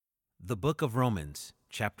The Book of Romans,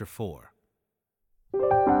 chapter 4.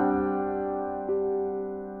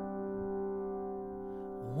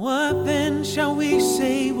 What then shall we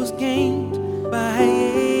say was gained by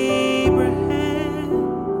Abraham,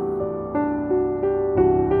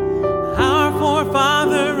 our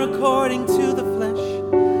forefather according to the flesh?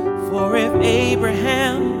 For if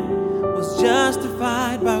Abraham was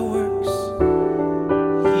justified by works,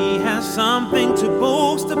 he has something to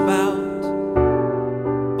boast about,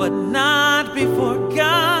 but not before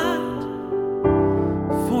God.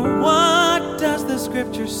 For what does the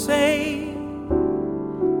scripture say?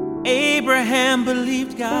 Abraham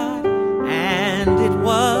believed God, and it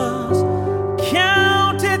was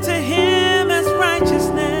counted to him as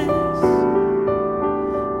righteousness.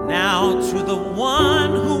 Now to the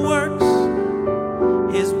one who works,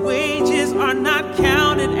 his wages are not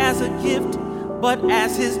counted as a gift, but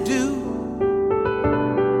as his due.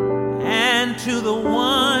 And to the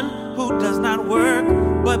one who does not work,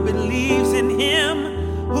 but believes in him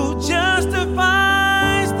who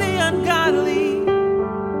justifies the ungodly,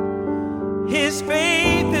 his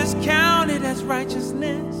faith is counted as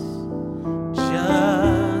righteousness.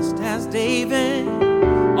 Just as David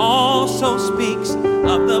also speaks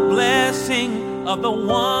of the blessing of the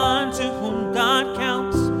one to whom God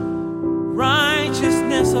counts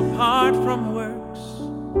righteousness apart from works.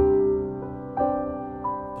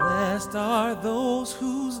 Blessed are those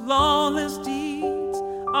whose lawless deeds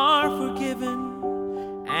are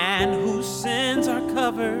forgiven and whose sins are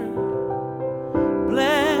covered.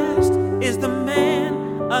 Blessed is the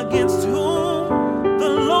man against whom the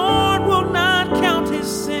Lord will not count his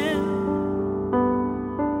sin.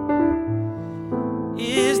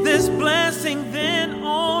 Is this blessing then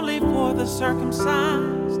only for the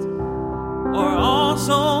circumcised, or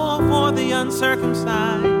also for the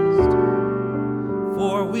uncircumcised?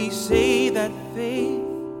 For we say that faith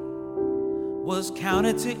was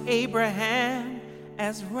counted to Abraham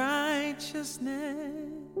as righteousness.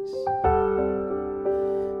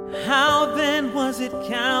 How then was it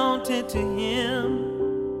counted to him?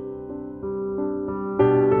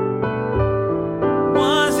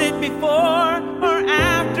 Was it before or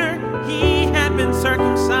after he had been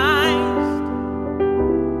circumcised?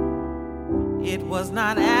 It was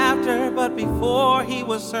not after, but before he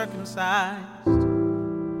was circumcised.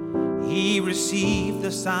 He received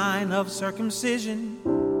the sign of circumcision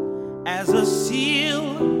as a seal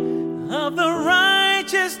of the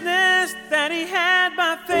righteousness that he had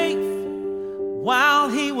by faith while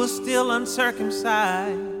he was still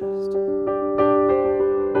uncircumcised.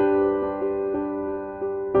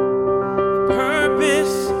 The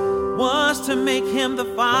purpose was to make him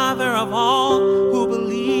the father of all who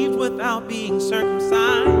believed without being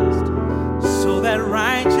circumcised, so that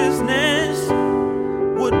righteousness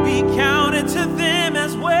would be counted to them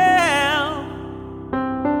as well,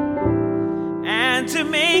 and to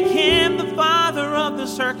make him the father of the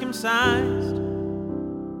circumcised,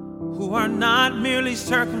 who are not merely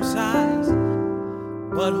circumcised,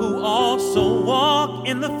 but who also walk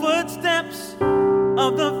in the footsteps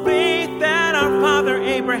of the faith that our father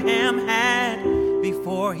Abraham had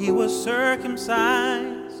before he was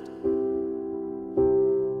circumcised.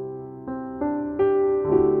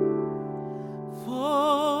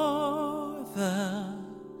 For the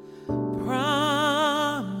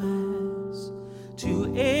promise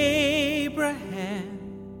to Abraham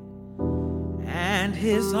and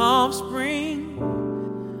his offspring,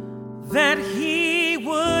 that he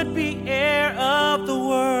would be heir of the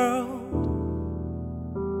world,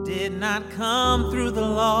 did not come through the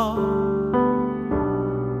law,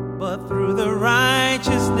 but through the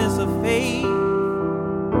righteousness of faith.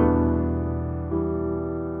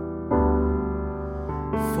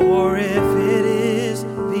 For if it is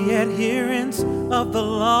the adherents of the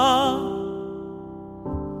law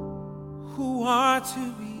who are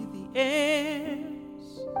to be the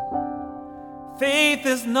heirs, faith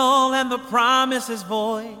is null and the promise is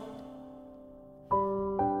void.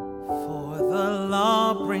 For the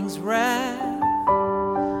law brings wrath,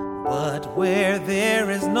 but where there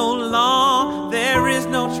is no law, there is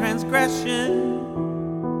no transgression.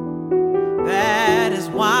 That is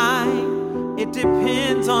why it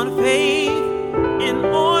depends on faith, in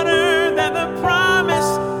order that the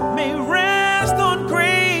promise may rest on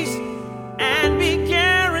grace and be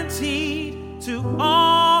guaranteed to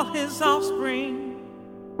all his offspring,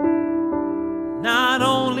 not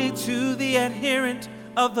only to the adherent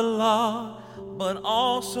of the law, but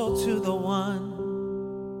also to the one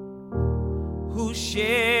who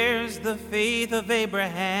shares the faith of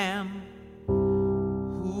Abraham,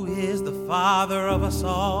 who is the father of us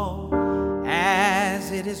all,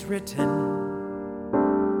 as it is written,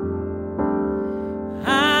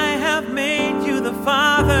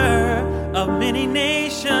 father of many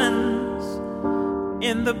nations,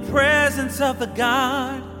 in the presence of the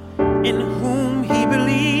God in whom he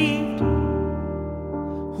believed,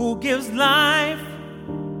 who gives life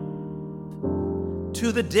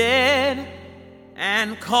to the dead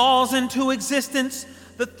and calls into existence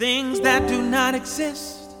the things that do not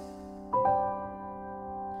exist.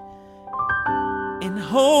 In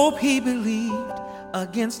hope he believed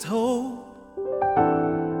against hope,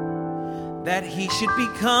 that he should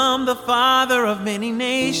become the father of many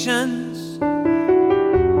nations,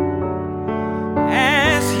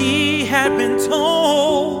 as he had been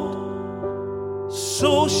told,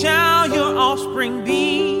 so shall your offspring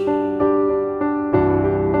be.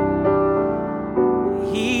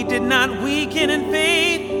 He did not weaken in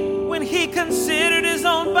faith when he considered his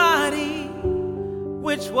own body,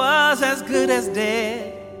 which was as good as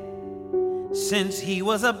dead, since he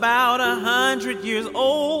was about 100 years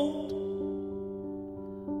old,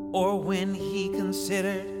 or when he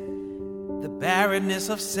considered the barrenness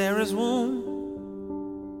of Sarah's womb.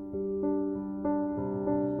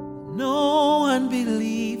 No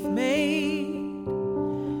unbelief made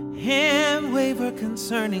him waver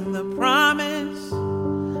concerning the promise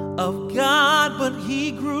of God, but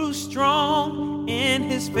he grew strong in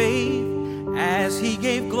his faith as he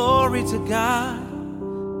gave glory to God,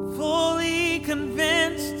 fully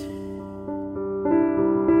convinced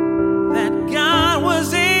that God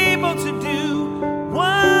was able to do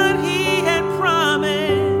what he had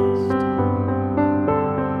promised.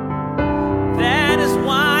 That is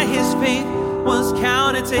why his faith was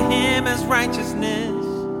counted to him as righteousness.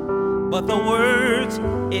 But the words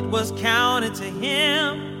 "it was counted to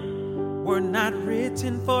him" were not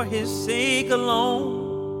written for his sake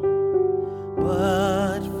alone,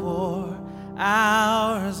 but for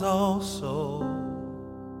ours also.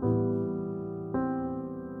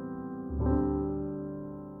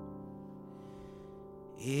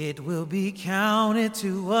 It will be counted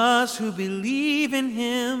to us who believe in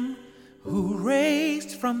him who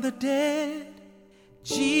raised from the dead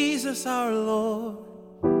Jesus our Lord,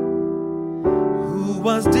 who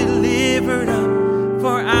was delivered up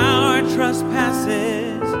for our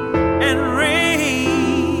trespasses and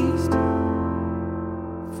raised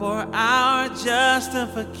for our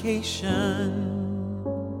justification.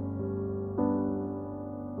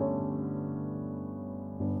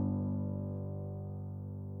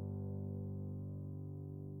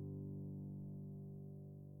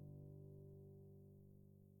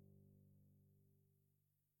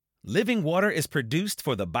 Living Water is produced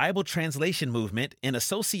for the Bible Translation Movement in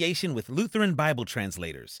association with Lutheran Bible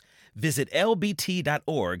Translators. Visit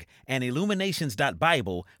lbt.org and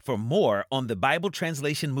illuminations.bible for more on the Bible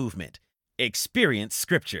Translation Movement. Experience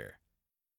Scripture.